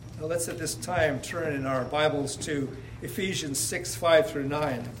Now let's at this time turn in our Bibles to Ephesians 6, 5 through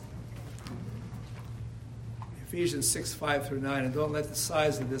 9. Ephesians 6, 5 through 9. And don't let the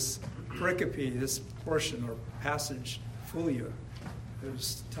size of this pericope, this portion or passage, fool you.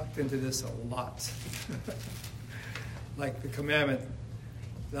 There's tucked into this a lot. Like the commandment,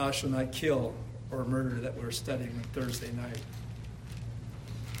 thou shalt not kill or murder, that we're studying on Thursday night.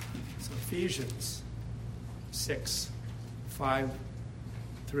 So Ephesians 6, 5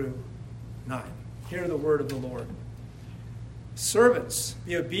 through 9. Hear the word of the Lord. Servants,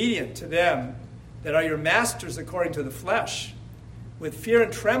 be obedient to them that are your masters according to the flesh, with fear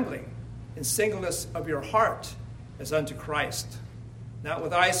and trembling, in singleness of your heart, as unto Christ, not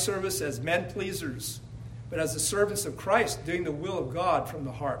with eye service as men pleasers, but as the servants of Christ, doing the will of God from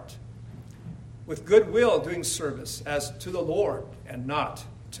the heart, with good will doing service as to the Lord and not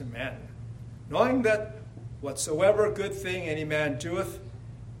to men, knowing that whatsoever good thing any man doeth,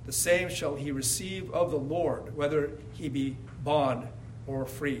 the same shall he receive of the Lord, whether he be bond or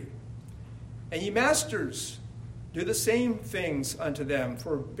free. And ye masters, do the same things unto them,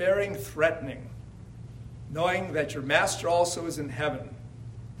 forbearing threatening, knowing that your master also is in heaven.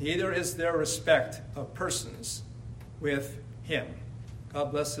 Neither is there respect of persons with him. God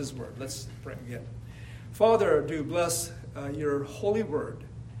bless his word. Let's pray again. Father, do bless your holy word.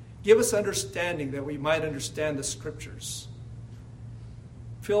 Give us understanding that we might understand the scriptures.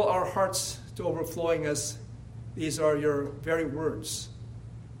 Fill our hearts to overflowing as these are your very words.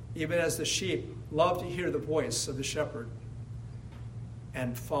 Even as the sheep love to hear the voice of the shepherd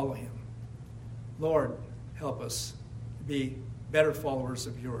and follow him. Lord, help us be better followers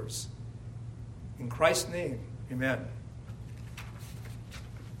of yours. In Christ's name, amen.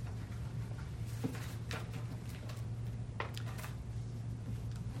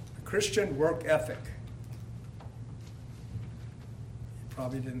 The Christian work ethic. You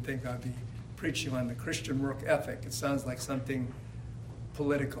probably didn't think I'd be preaching on the Christian work ethic. It sounds like something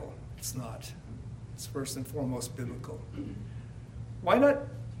political. It's not. It's first and foremost biblical. Why not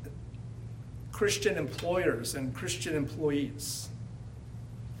Christian employers and Christian employees?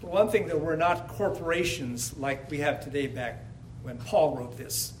 For one thing, there were not corporations like we have today back when Paul wrote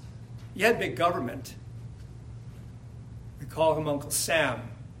this. You had big government. We call him Uncle Sam.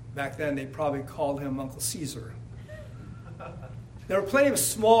 Back then, they probably called him Uncle Caesar. There were plenty of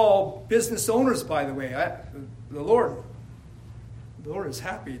small business owners, by the way. The Lord is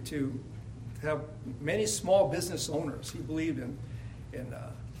happy to have many small business owners. He believed in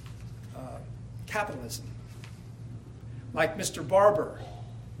capitalism. Like Mr. Barber,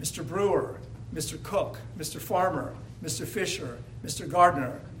 Mr. Brewer, Mr. Cook, Mr. Farmer, Mr. Fisher, Mr.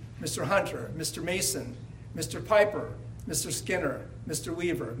 Gardner, Mr. Hunter, Mr. Mason, Mr. Piper, Mr. Skinner, Mr.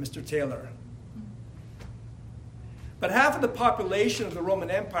 Weaver, Mr. Taylor. But half of the population of the Roman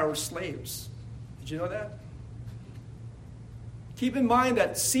Empire were slaves. Did you know that? Keep in mind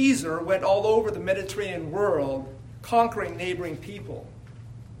that Caesar went all over the Mediterranean world conquering neighboring people.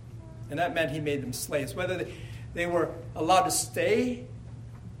 And that meant he made them slaves. Whether they were allowed to stay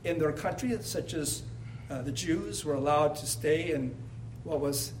in their country, such as the Jews were allowed to stay in what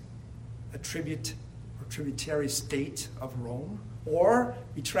was a tributary state of Rome, or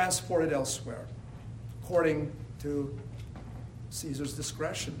be transported elsewhere, according to Caesar's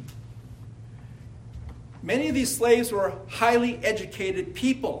discretion. Many of these slaves were highly educated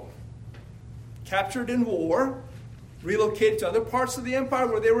people, captured in war, relocated to other parts of the empire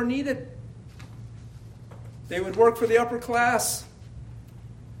where they were needed. They would work for the upper class.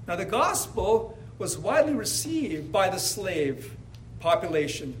 Now, the gospel was widely received by the slave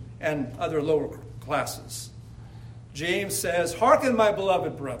population and other lower classes. James says, "Hearken, my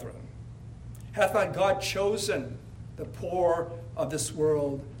beloved brethren, hath not God chosen the poor of this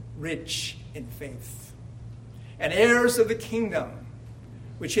world rich in faith, and heirs of the kingdom,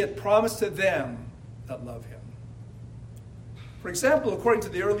 which he hath promised to them that love him?" For example, according to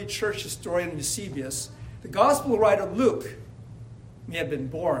the early church historian Eusebius, the gospel writer Luke may have been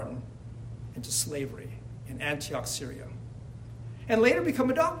born into slavery in Antioch, Syria, and later become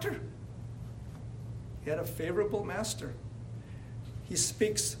a doctor. He had a favorable master. He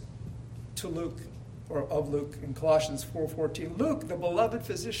speaks to Luke, or of Luke, in Colossians 4:14. "Luke, the beloved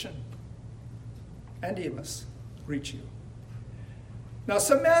physician, and Demas greet you." Now,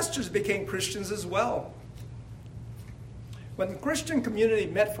 some masters became Christians as well. When the Christian community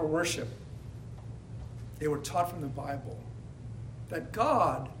met for worship, they were taught from the Bible that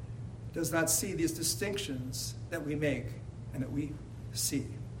God does not see these distinctions that we make and that we see.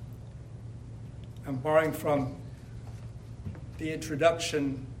 I'm borrowing from the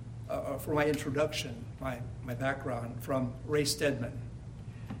introduction, my background, from Ray Stedman.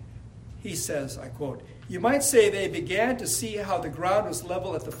 he says, I quote, "You might say they began to see how the ground was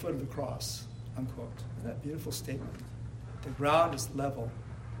level at the foot of the cross," unquote. Isn't that a beautiful statement? The ground is level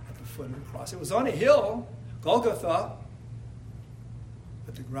at the foot of the cross. It was on a hill, Golgotha,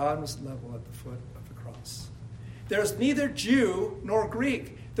 but the ground was level at the foot of the cross. There's neither Jew nor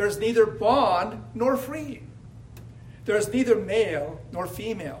Greek. There's neither bond nor free. There's neither male nor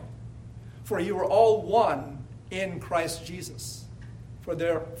female. For you are all one in Christ Jesus.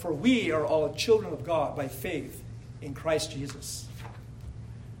 For we are all children of God by faith in Christ Jesus.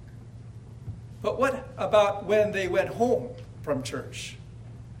 But what about when they went home from church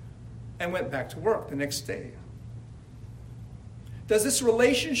and went back to work the next day? Does this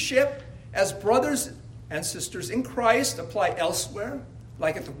relationship as brothers and sisters in Christ apply elsewhere,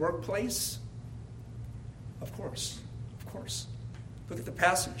 like at the workplace? Of course. Of course. Look at the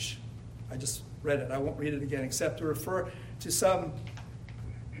passage. I just read it. I won't read it again except to refer to some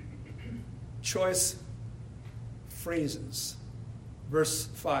choice phrases. Verse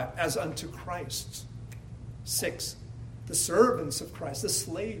 5, as unto Christ. 6, the servants of Christ, the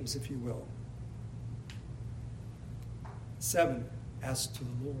slaves, if you will. 7, as to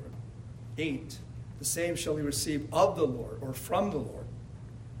the Lord. 8, the same shall we receive of the Lord or from the Lord.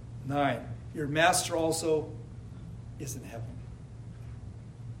 9, your master also is in heaven.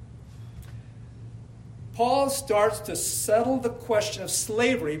 Paul starts to settle the question of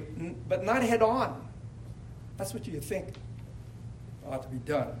slavery, but not head on. That's what you think ought to be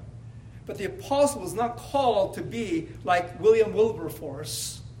done. But the apostle was not called to be like William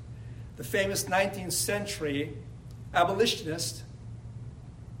Wilberforce, the famous 19th century abolitionist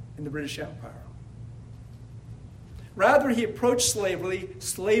in the British Empire. Rather, he approached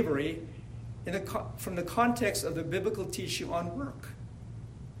slavery from the context of the biblical teaching on work.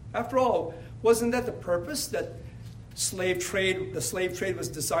 After all, wasn't that the purpose that the slave trade was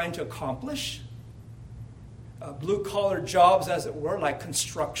designed to accomplish? Blue-collar jobs, as it were, like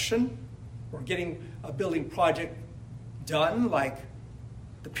construction, or getting a building project done, like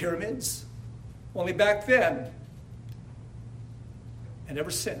the pyramids. Only back then, and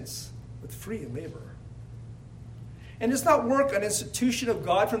ever since, with free labor. And is not work an institution of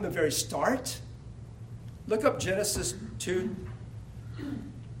God from the very start? Look up Genesis 2:2.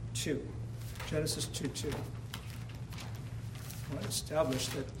 Genesis 2:2. I want to establish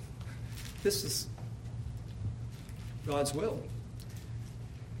that this is God's will.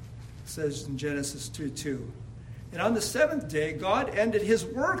 It says in Genesis 2:2, and on the seventh day, God ended his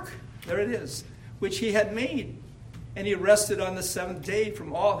work, there it is, which he had made. And he rested on the seventh day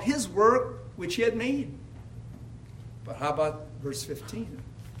from all his work which he had made. But how about verse 15?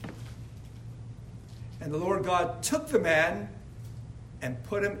 And the Lord God took the man and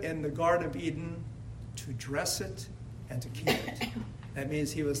put him in the Garden of Eden to dress it and to keep it. That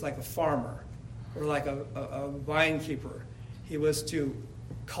means he was like a farmer or like a vine keeper. He was to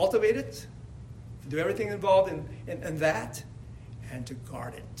cultivate it, to do everything involved in that, and to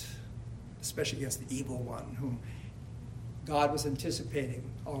guard it, especially against the evil one whom God was anticipating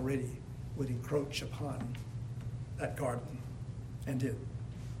already would encroach upon that garden, and did.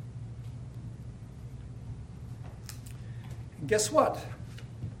 And guess what?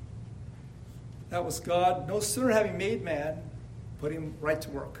 That was God, no sooner having made man, put him right to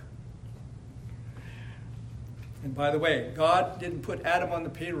work. And by the way, God didn't put Adam on the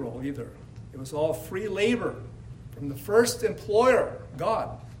payroll either. It was all free labor from the first employer,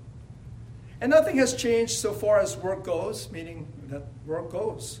 God. And nothing has changed so far as work goes, meaning that work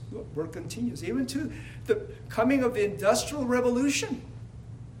goes. Work continues, even to the coming of the Industrial Revolution.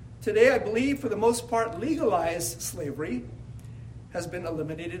 Today, I believe, for the most part, legalized slavery has been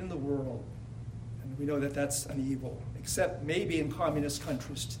eliminated in the world. And we know that that's an evil, except maybe in communist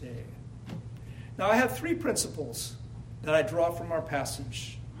countries today. Now, I have 3 principles that I draw from our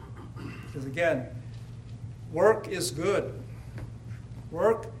passage. Because again, work is good.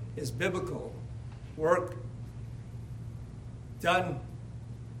 Work is biblical. Work done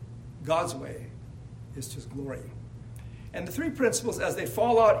God's way is to his glory. And the 3 principles, as they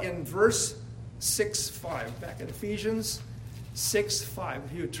fall out in verse 6:5, back in Ephesians 6:5,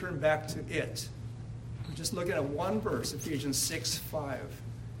 if you would turn back to it. We're just looking at one verse, Ephesians 6:5.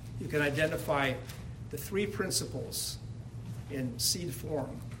 You can identify the 3 principles in seed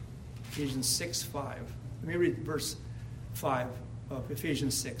form. Ephesians 6:5. Let me read verse 5 of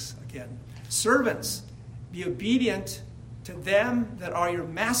Ephesians 6 again. Servants, be obedient to them that are your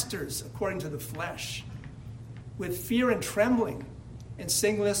masters according to the flesh, with fear and trembling, and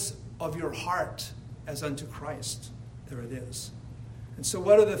singleness of your heart as unto Christ. There it is. And so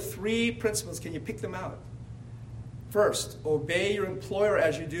what are the 3 principles? Can you pick them out? First, obey your employer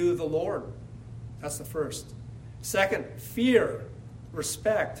as you do the Lord. That's the first. Second, fear,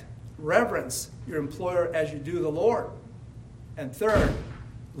 respect, reverence your employer as you do the Lord. And third,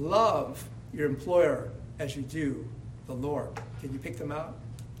 love your employer as you do the Lord. Can you pick them out?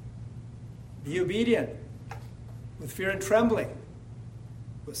 Be obedient with fear and trembling,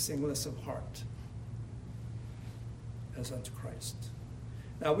 with singleness of heart, as unto Christ.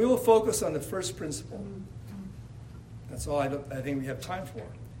 Now, we will focus on the first principle. That's all I think we have time for.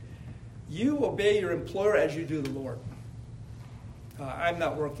 You obey your employer as you do the Lord. I'm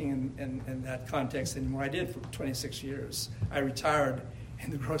not working in that context anymore. I did for 26 years. I retired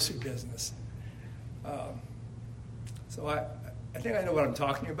in the grocery business. So I think I know what I'm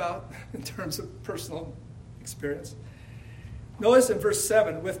talking about in terms of personal experience. Notice in verse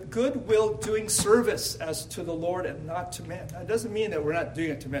 7, with good will doing service as to the Lord and not to men. That doesn't mean that we're not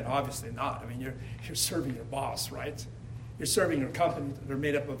doing it to men. Obviously not. I mean, you're serving your boss, right? You're serving your company. They're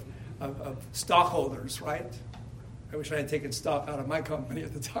made up of stockholders, right? I wish I had taken stock out of my company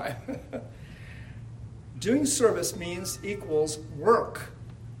at the time. Doing service equals work.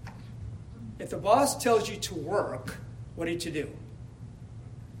 If the boss tells you to work, what are you to do?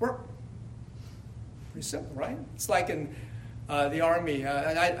 Work. Pretty simple, right? It's like in the Army.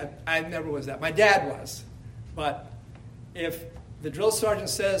 I never was that. My dad was. But if the drill sergeant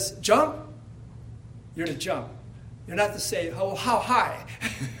says, jump, you're to jump. You're not to say, oh, how high?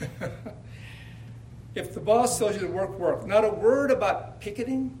 If the boss tells you to work, work. Not a word about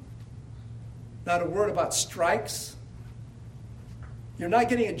picketing. Not a word about strikes. You're not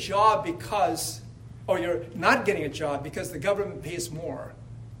getting a job you're not getting a job because the government pays more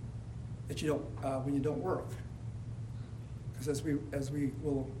when you don't work. Because as we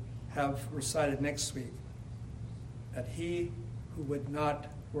will have recited next week, that he who would not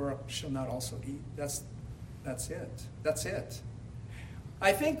work shall not also eat. That's it. That's it.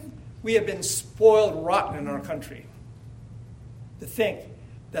 I think we have been spoiled rotten in our country to think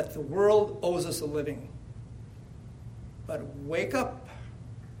that the world owes us a living. But wake up.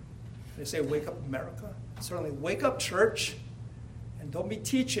 They say wake up America. Certainly wake up church, and don't be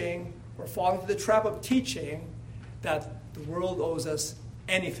teaching or fall into the trap of teaching that the world owes us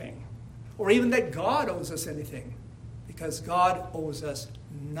anything, or even that God owes us anything, because God owes us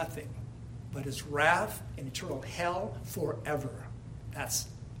nothing but his wrath and eternal hell forever. That's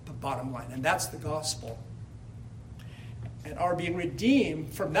the bottom line, and that's the gospel. And our being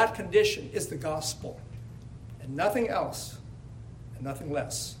redeemed from that condition is the gospel, and nothing else, and nothing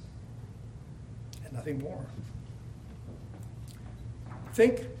less, and nothing more.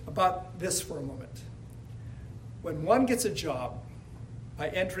 Think about this for a moment. When one gets a job by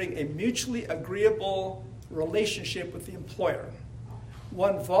entering a mutually agreeable relationship with the employer,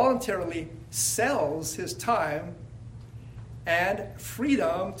 one voluntarily sells his time and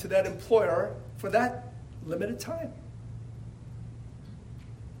freedom to that employer for that limited time.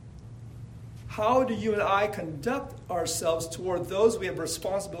 How do you and I conduct ourselves toward those we have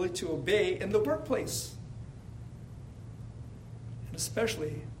responsibility to obey in the workplace? And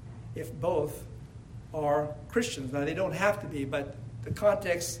especially if both are Christians. Now, they don't have to be, but the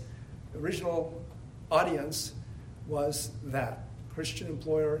context, the original audience was that. Christian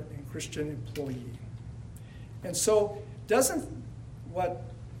employer and Christian employee. And so, doesn't what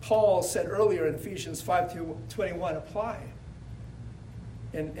Paul said earlier in Ephesians 5:21 apply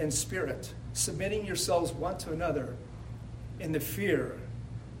in spirit? Submitting yourselves one to another in the fear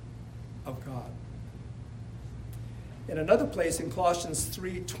of God. In another place, in Colossians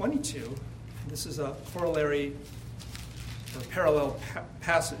 3:22, this is a corollary or parallel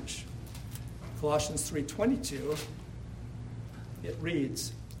passage. Colossians 3:22, it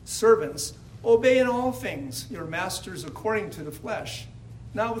reads, servants, obey in all things your masters according to the flesh,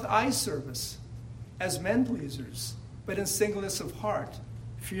 not with eye service, as men pleasers, but in singleness of heart,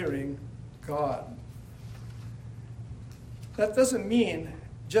 fearing God. That doesn't mean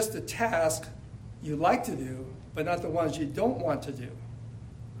just a task you like to do, but not the ones you don't want to do.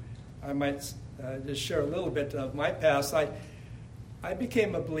 I might just share a little bit of my past. I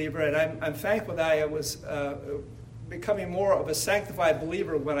became a believer, and I'm thankful that I was becoming more of a sanctified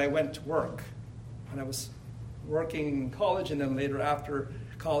believer when I went to work. When I was working in college, and then later after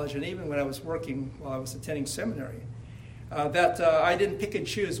college, and even when I was working while I was attending seminary. I didn't pick and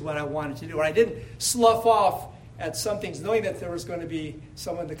choose what I wanted to do, or I didn't slough off at some things, knowing that there was going to be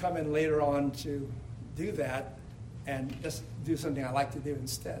someone to come in later on to do that, and just do something I like to do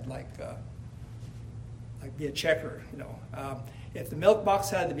instead, like be a checker. If the milk box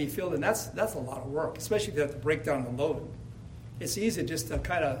had to be filled in, that's a lot of work, especially if you have to break down the load. It's easy just to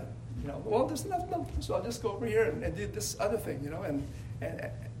kind of Well, there's enough milk, so I'll just go over here and do this other thing,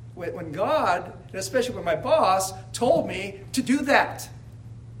 And when God, and especially when my boss, told me to do that,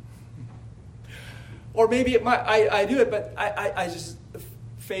 or maybe I do it, but I just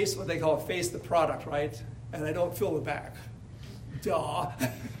face what they call face the product, right? And I don't fill the bag. Duh.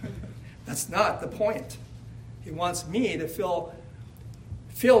 That's not the point. He wants me to fill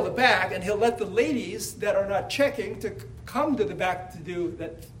the bag, and he'll let the ladies that are not checking to come to the back to do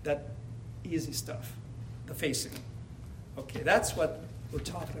that easy stuff, the facing. Okay, that's what we're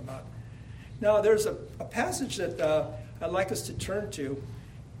talking about. Now, there's a passage that I'd like us to turn to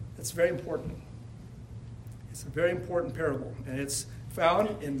that's very important. It's a very important parable, and it's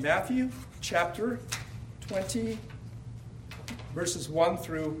found in Matthew chapter 20, verses 1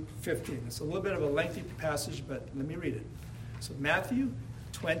 through 15. It's a little bit of a lengthy passage, but let me read it. So Matthew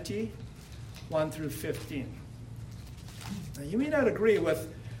 20, 1 through 15. Now, you may not agree with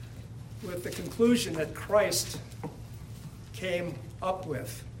the conclusion that Christ came up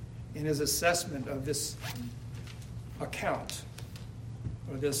with in his assessment of this account,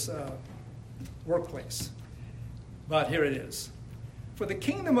 or this workplace. But here it is. For the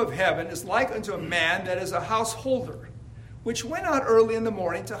kingdom of heaven is like unto a man that is a householder, which went out early in the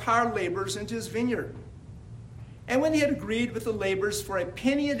morning to hire laborers into his vineyard. And when he had agreed with the laborers for a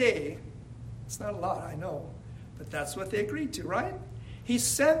penny a day, it's not a lot, I know, but that's what they agreed to, right? He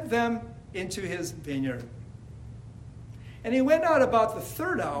sent them into his vineyard. And he went out about the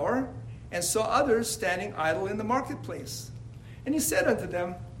third hour and saw others standing idle in the marketplace. And he said unto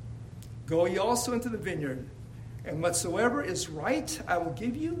them, Go ye also into the vineyard, and whatsoever is right I will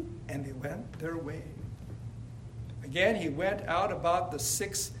give you. And they went their way. Again, he went out about the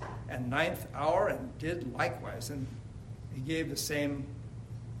 6th and 9th hour and did likewise. And he gave the same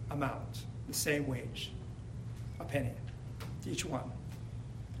amount, the same wage, a penny, each one.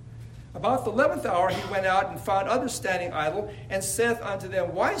 About the 11th hour he went out and found others standing idle, and saith unto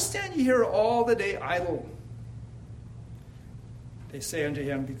them, Why stand ye here all the day idle? They say unto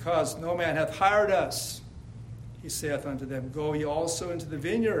him, Because no man hath hired us. He saith unto them, Go ye also into the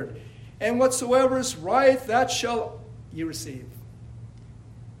vineyard, and whatsoever is right, that shall ye receive.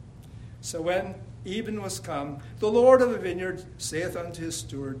 So when even was come, the Lord of the vineyard saith unto his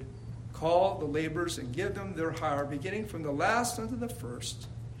steward, Call the laborers and give them their hire, beginning from the last unto the first.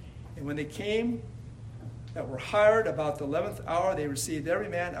 And when they came that were hired about the 11th hour, they received every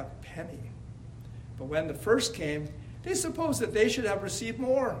man a penny. But when the first came, they supposed that they should have received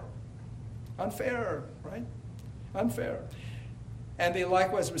more. Unfair, right? Unfair. And they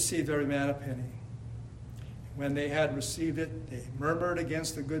likewise received every man a penny. When they had received it, they murmured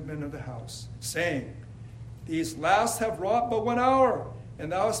against the goodman of the house, saying, These last have wrought but 1 hour,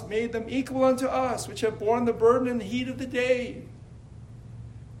 and thou hast made them equal unto us, which have borne the burden and heat of the day.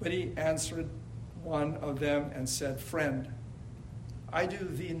 But he answered one of them and said, Friend, I do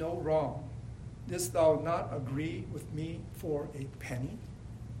thee no wrong. Didst thou not agree with me for a penny?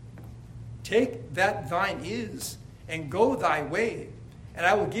 Take that thine is, and go thy way, and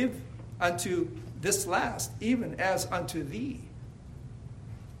I will give unto this last, even as unto thee.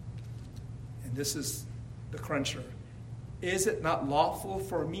 And this is the cruncher. Is it not lawful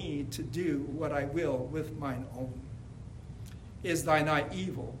for me to do what I will with mine own? Is thine eye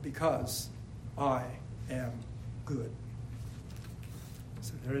evil because I am good?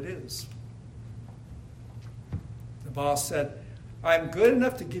 So there it is. The boss said, I'm good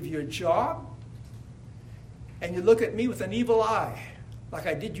enough to give you a job, and you look at me with an evil eye, like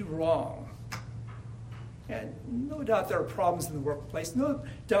I did you wrong. And no doubt there are problems in the workplace. No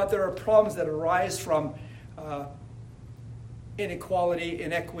doubt there are problems that arise from inequality,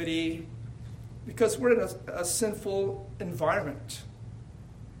 inequity, because we're in a sinful environment.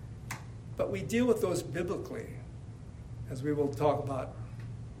 But we deal with those biblically, as we will talk about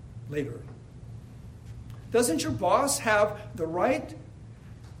later. Doesn't your boss have the right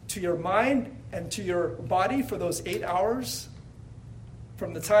to your mind and to your body for those 8 hours?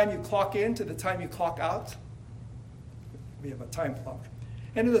 From the time you clock in to the time you clock out? We have a time clock.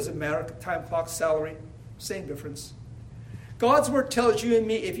 And it doesn't matter, time clock, salary, same difference. God's word tells you and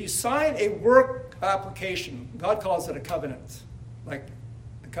me, if you sign a work application, God calls it a covenant, like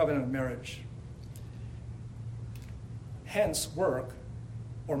the covenant of marriage. Hence, work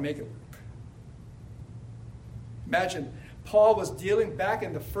or make it work. Imagine, Paul was dealing back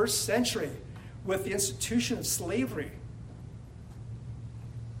in the 1st century with the institution of slavery.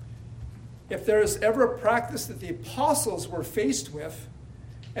 If there is ever a practice that the apostles were faced with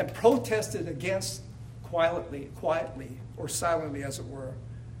and protested against quietly, or silently, as it were,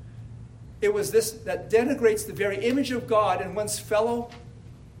 it was this that denigrates the very image of God in one's fellow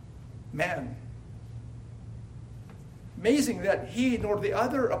man. Amazing that he nor the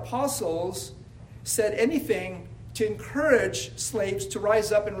other apostles said anything to encourage slaves to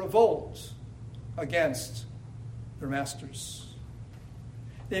rise up and revolt against their masters.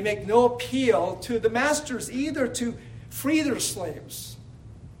 They make no appeal to the masters either to free their slaves.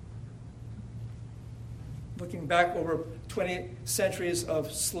 Looking back over 20 centuries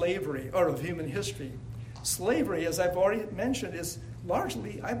of slavery, or of human history, slavery, as I've already mentioned, is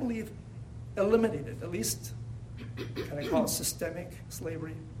largely, I believe, eliminated, at least, can I call it systemic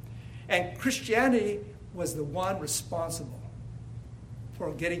slavery? And Christianity was the one responsible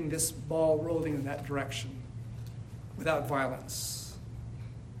for getting this ball rolling in that direction without violence,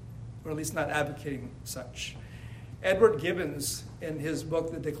 or at least not advocating such. Edward Gibbons, in his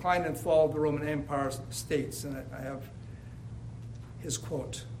book, The Decline and Fall of the Roman Empire, states, and I have his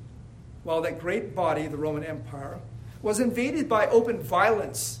quote, "While that great body, the Roman Empire, was invaded by open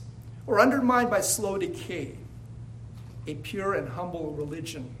violence or undermined by slow decay, a pure and humble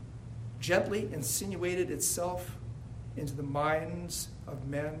religion gently insinuated itself into the minds of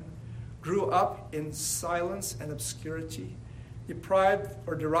men, grew up in silence and obscurity, deprived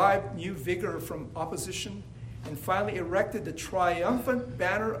or derived new vigor from opposition, and finally erected the triumphant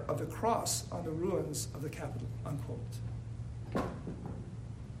banner of the cross on the ruins of the Capitol," unquote.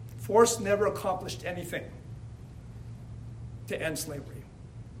 Force never accomplished anything to end slavery.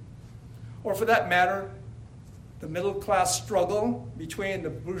 Or for that matter, the middle class struggle between the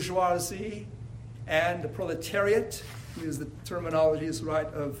bourgeoisie and the proletariat, to use the terminologies right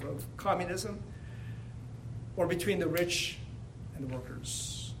of communism, or between the rich and the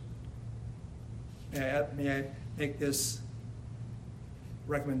workers. May I make this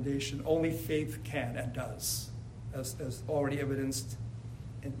recommendation? Only faith can and does, as already evidenced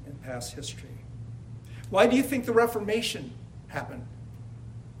in past history. Why do you think the Reformation happened?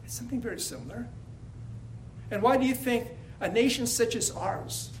 It's something very similar. And why do you think a nation such as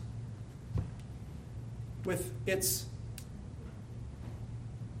ours, with its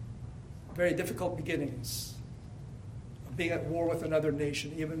very difficult beginnings, of being at war with another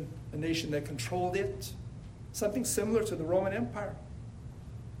nation, even a nation that controlled it, something similar to the Roman Empire,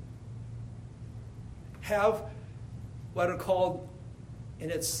 have what are called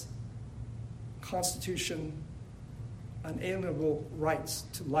in its constitution unalienable rights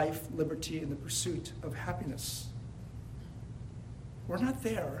to life, liberty, and the pursuit of happiness? We're not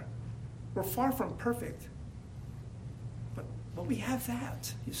there. We're far from perfect. But we have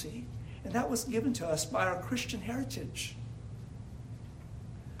that, you see. And that was given to us by our Christian heritage.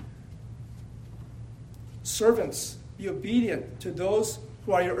 Servants, be obedient to those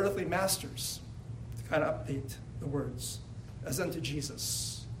who are your earthly masters. To kind of update the words, as unto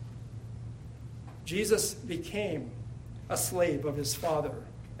Jesus. Jesus became a slave of his Father,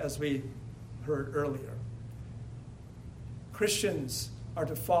 as we heard earlier. Christians are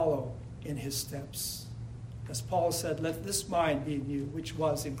to follow in his steps. As Paul said, "Let this mind be in you, which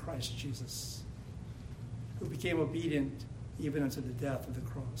was in Christ Jesus, who became obedient even unto the death of the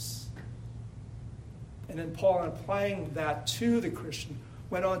cross." And then Paul, in applying that to the Christian,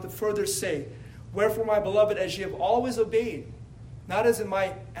 went on to further say, "Wherefore, my beloved, as ye have always obeyed, not as in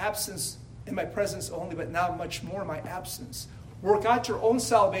my absence, in my presence only, but now much more in my absence, work out your own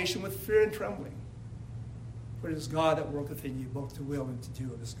salvation with fear and trembling. For it is God that worketh in you both to will and to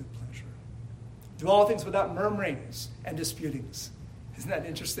do of his good pleasure. Do all things without murmurings and disputings." Isn't that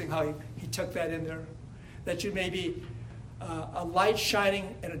interesting how he took that in there? That you may be a light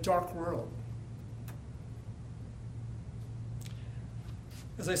shining in a dark world.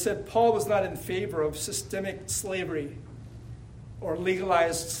 As I said, Paul was not in favor of systemic slavery or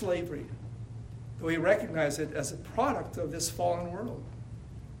legalized slavery, though he recognized it as a product of this fallen world.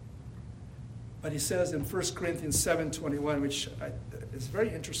 But he says in 1 Corinthians 7:21, which is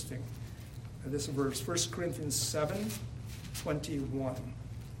very interesting, this verse, 1 Corinthians 7:21.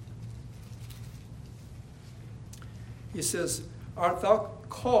 He says, "Art thou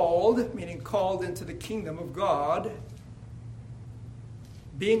called," meaning called into the kingdom of God,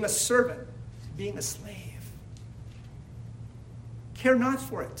 "being a servant, being a slave? Care not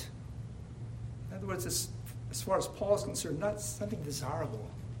for it." In other words, as far as Paul is concerned, not something desirable.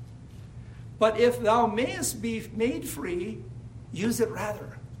 "But if thou mayest be made free, use it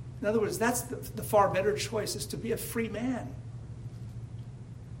rather." In other words, that's the far better choice, is to be a free man.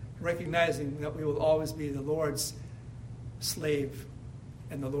 Recognizing that we will always be the Lord's slave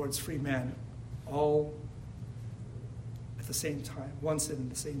and the Lord's free man, all at the same time, once and at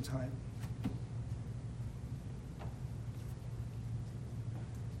the same time.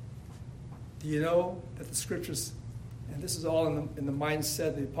 Do you know that the scriptures And this is all in the mindset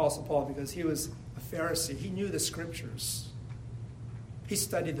of the Apostle Paul, because he was a Pharisee. He knew the Scriptures. He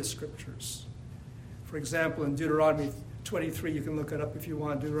studied the Scriptures. For example, in Deuteronomy 23, you can look it up if you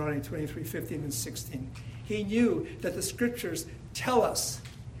want, Deuteronomy 23, 15 and 16. He knew that the Scriptures tell us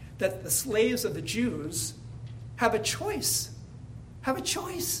that the slaves of the Jews have a choice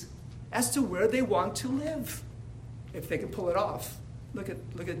as to where they want to live, if they can pull it off. Look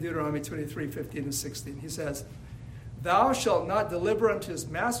at Deuteronomy 23, 15 and 16. He says, "Thou shalt not deliver unto his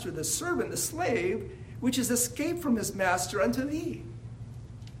master the servant, the slave, which is escaped from his master unto thee."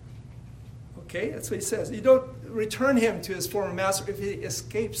 Okay, that's what he says. You don't return him to his former master if he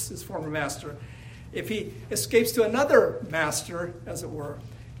escapes his former master. If he escapes to another master, as it were,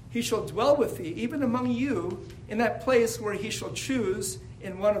 he shall dwell with thee, even among you, in that place where he shall choose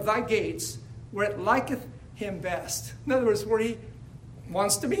in one of thy gates, where it liketh him best. In other words, where he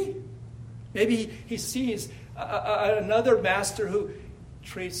wants to be. Maybe he sees another master who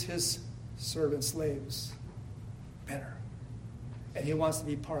treats his servant slaves better, and he wants to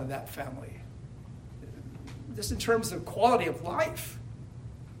be part of that family. Just in terms of quality of life.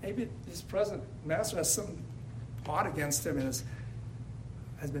 Maybe his present master has some odd against him and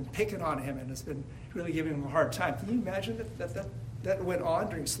has been picking on him and has been really giving him a hard time. Can you imagine that went on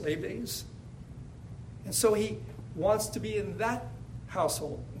during slave days? And so he wants to be in that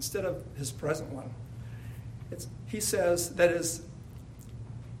household instead of his present one. He says, that is,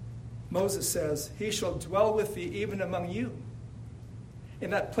 Moses says, "He shall dwell with thee even among you,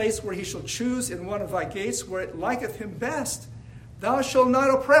 in that place where he shall choose in one of thy gates, where it liketh him best. Thou shalt not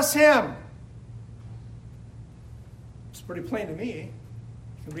oppress him." It's pretty plain to me.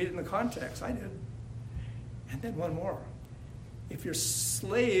 You can read it in the context. I did. And then one more. If your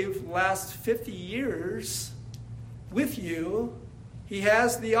slave lasts 50 years with you, he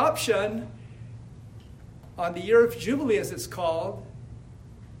has the option on the year of Jubilee, as it's called,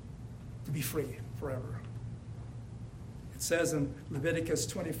 to be free forever. It says in Leviticus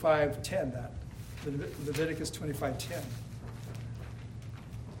 25:10 that. Leviticus 25:10.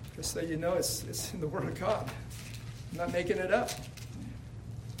 Just so you know, it's in the Word of God. I'm not making it up.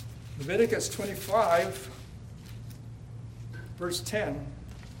 Leviticus 25, verse 10.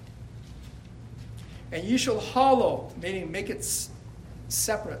 "And ye shall hallow," meaning make it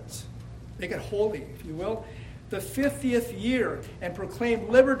separate, make it holy, if you will, "the 50th year, and proclaim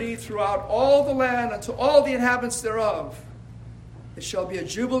liberty throughout all the land unto all the inhabitants thereof. It shall be a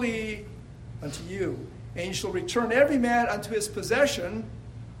jubilee unto you, and you shall return every man unto his possession,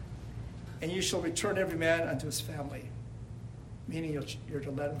 and you shall return every man unto his family." Meaning you're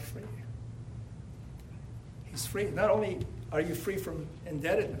to let him free. He's free. Not only are you free from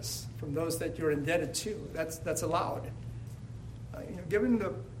indebtedness, from those that you're indebted to, that's allowed. Given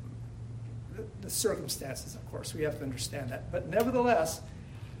the circumstances, of course, we have to understand that. But nevertheless,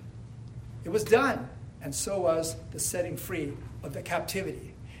 it was done, and so was the setting free of the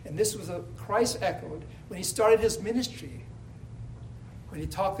captivity. And this was a Christ echoed when he started his ministry, when he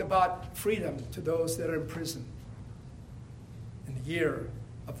talked about freedom to those that are in prison in the year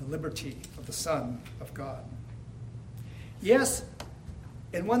of the liberty of the Son of God. Yes,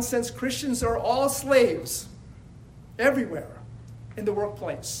 in one sense, Christians are all slaves everywhere in the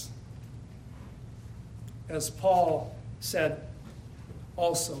workplace. As Paul said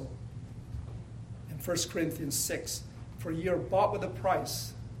also in 1 Corinthians 6, "For ye are bought with a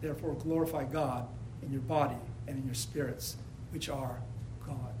price, therefore glorify God in your body and in your spirits, which are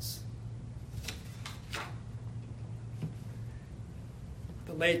God's."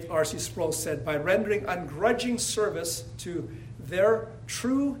 The late R.C. Sproul said, "By rendering ungrudging service to their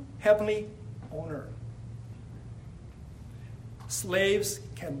true heavenly owner, slaves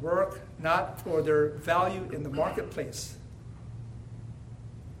can work not for their value in the marketplace,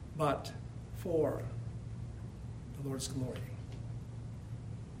 but for the Lord's glory."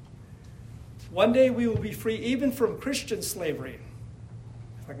 One day we will be free even from Christian slavery,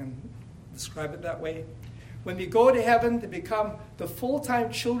 if I can describe it that way. When we go to heaven to become the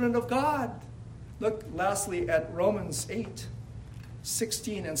full-time children of God. Look lastly at Romans 8,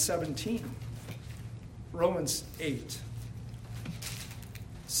 16 and 17. Romans 8,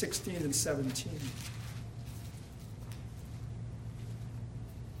 16 and 17.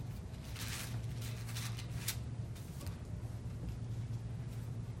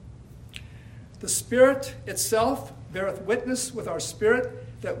 "The Spirit itself beareth witness with our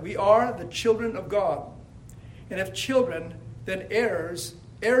spirit that we are the children of God. And if children, then heirs,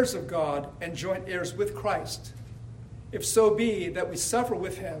 heirs of God, and joint heirs with Christ. If so be that we suffer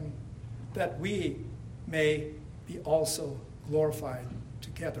with him, that we may be also glorified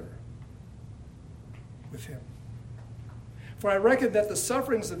together with him." For I reckon that the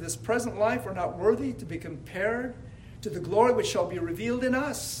sufferings of this present life are not worthy to be compared to the glory which shall be revealed in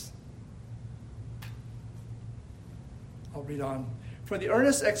us. I'll read on. For the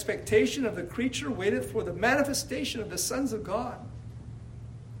earnest expectation of the creature waiteth for the manifestation of the sons of God.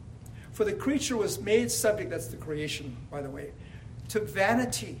 For the creature was made subject, that's the creation, by the way, to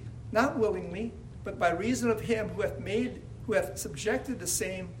vanity, not willingly, but by reason of him who hath subjected the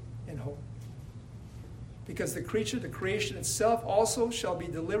same in hope. Because the creature, the creation itself, also shall be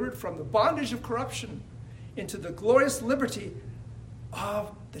delivered from the bondage of corruption into the glorious liberty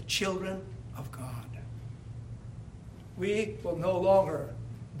of the children of God. We will no longer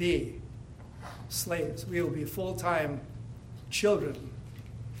be slaves. We will be full-time children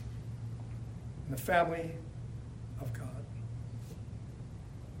in the family of God.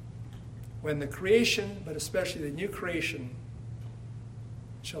 When the creation, but especially the new creation,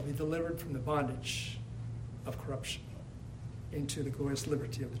 shall be delivered from the bondage of corruption into the glorious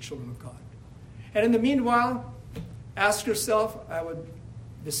liberty of the children of God. And in the meanwhile, ask yourself, I would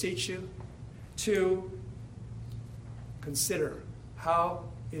beseech you, to consider, how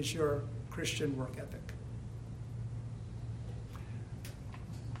is your Christian work ethic?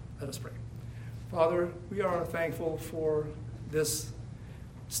 Let us pray. Father, we are thankful for this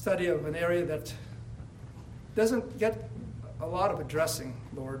study of an area that doesn't get a lot of addressing,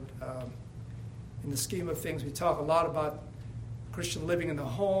 Lord. In the scheme of things, we talk a lot about Christian living in the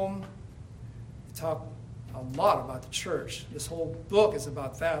home. We talk a lot about the church. This whole book is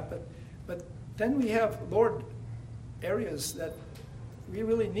about that. But then we have, Lord, areas that we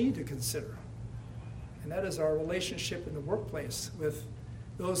really need to consider. And that is our relationship in the workplace with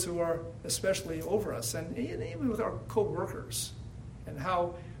those who are especially over us, and even with our co-workers, and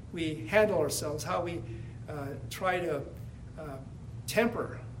how we handle ourselves, how we try to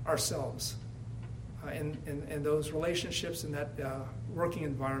temper ourselves in those relationships, in that working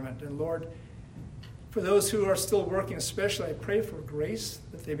environment. And Lord, for those who are still working especially, I pray for grace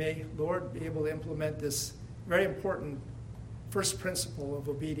that they may, Lord, be able to implement this very important first principle of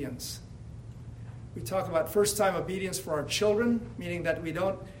obedience. We talk about first-time obedience for our children, meaning that we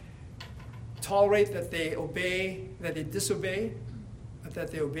don't tolerate that they obey, that they disobey, but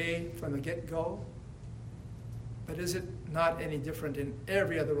that they obey from the get-go. But is it not any different in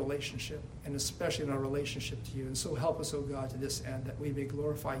every other relationship, and especially in our relationship to you? And so help us, O God, to this end, that we may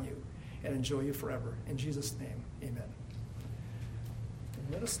glorify you and enjoy you forever. In Jesus' name, amen.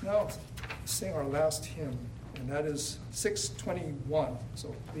 And let us now sing our last hymn, and that is 621.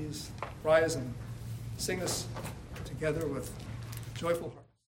 So please rise and sing this together with joyful hearts.